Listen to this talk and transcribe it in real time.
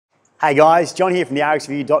Hey guys, John here from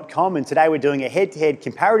therxreview.com, and today we're doing a head-to-head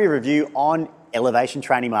comparative review on elevation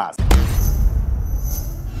training masks.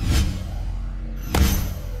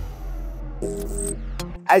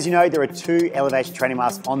 As you know, there are two elevation training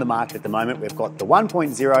masks on the market at the moment. We've got the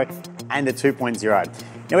 1.0 and the 2.0.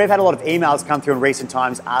 Now, we've had a lot of emails come through in recent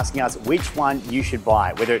times asking us which one you should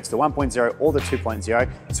buy, whether it's the 1.0 or the 2.0.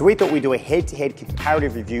 So we thought we'd do a head-to-head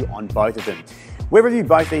comparative review on both of them. We've reviewed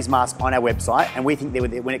both these masks on our website, and we think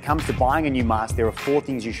that when it comes to buying a new mask, there are 4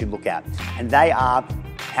 things you should look at. And they are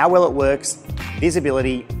how well it works,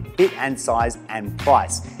 visibility, fit and size, and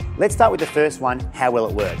price. Let's start with the first one, how well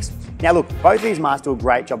it works. Now look, both of these masks do a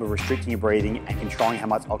great job of restricting your breathing and controlling how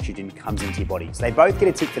much oxygen comes into your body. So they both get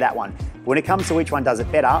a tick for that one. But when it comes to which one does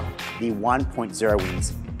it better, the 1.0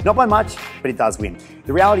 wins. Not by much, but it does win.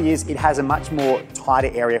 The reality is it has a much more tighter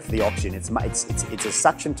area for the oxygen. It's a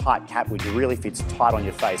suction tight cap which really fits tight on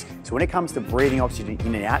your face. So when it comes to breathing oxygen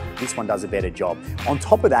in and out, this one does a better job. On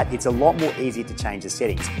top of that, it's a lot more easier to change the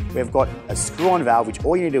settings. We've got a screw-on valve which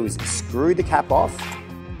all you need to do is screw the cap off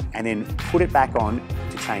and then put it back on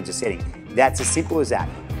to change the setting. That's as simple as that.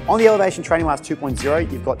 On the Elevation Training Mask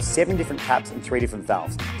 2.0, you've got 7 different caps and 3 different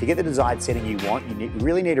valves. To get the desired setting you want, you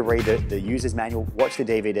really need to read the user's manual, watch the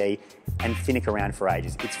DVD, and finick around for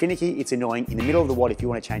ages. It's finicky, it's annoying. In the middle of the WOD, if you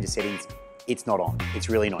want to change the settings, it's not on. It's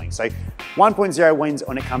really annoying. So 1.0 wins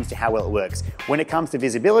when it comes to how well it works. When it comes to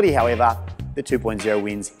visibility, however, the 2.0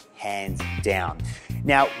 wins hands down.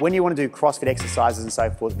 Now, when you want to do CrossFit exercises and so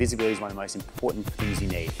forth, visibility is one of the most important things you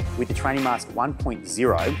need. With the Training Mask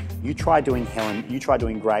 1.0, you try doing Helen, you try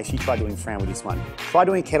doing Grace, you try doing Fran with this one. Try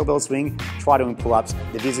doing a kettlebell swing, try doing pull-ups.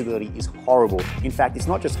 The visibility is horrible. In fact, it's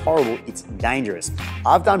not just horrible, it's dangerous.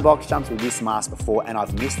 I've done box jumps with this mask before and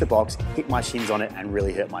I've missed the box, hit my shins on it and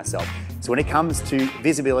really hurt myself. So when it comes to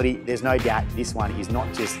visibility, there's no doubt this one is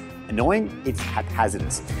not just annoying, it's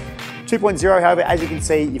haphazardous. 2.0, however, as you can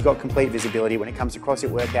see, you've got complete visibility. When it comes to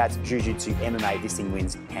CrossFit workouts, Jiu-Jitsu, MMA, this thing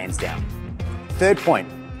wins hands down. Third point,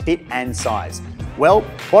 fit and size. Well,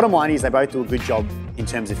 bottom line is they both do a good job in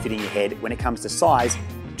terms of fitting your head. When it comes to size,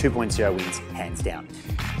 2.0 wins hands down.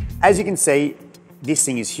 As you can see, this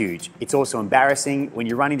thing is huge. It's also embarrassing. When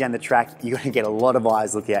you're running down the track, you're gonna get a lot of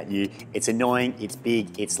eyes look at you. It's annoying, it's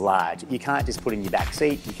big, it's large. You can't just put it in your back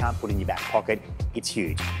seat, you can't put it in your back pocket. It's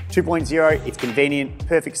huge. 2.0, it's convenient,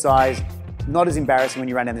 perfect size, not as embarrassing when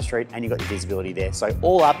you run down the street, and you've got your visibility there. So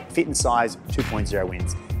all up, fit and size, 2.0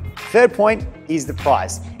 wins. Third point is the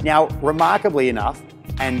price. Now, remarkably enough,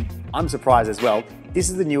 and I'm surprised as well, this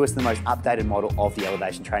is the newest and the most updated model of the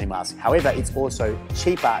Elevation Training Mask. However, it's also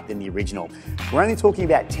cheaper than the original. We're only talking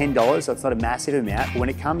about $10, so it's not a massive amount. But when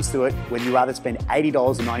it comes to it, whether you rather spend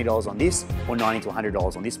 $80 or $90 on this, or $90 to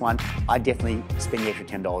 $100 on this one, I'd definitely spend the extra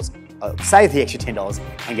 $10, save the extra $10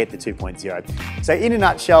 and get the 2.0. So in a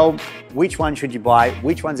nutshell, which one should you buy?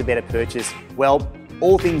 Which one's a better purchase? Well,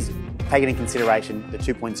 all things taken in consideration, the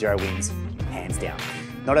 2.0 wins hands down.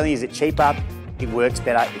 Not only is it cheaper, it works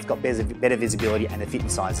better, it's got better visibility, and the fit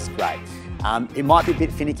and size is great. It might be a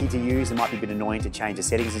bit finicky to use, it might be a bit annoying to change the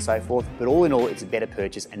settings and so forth, but all in all, it's a better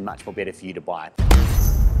purchase and much more better for you to buy.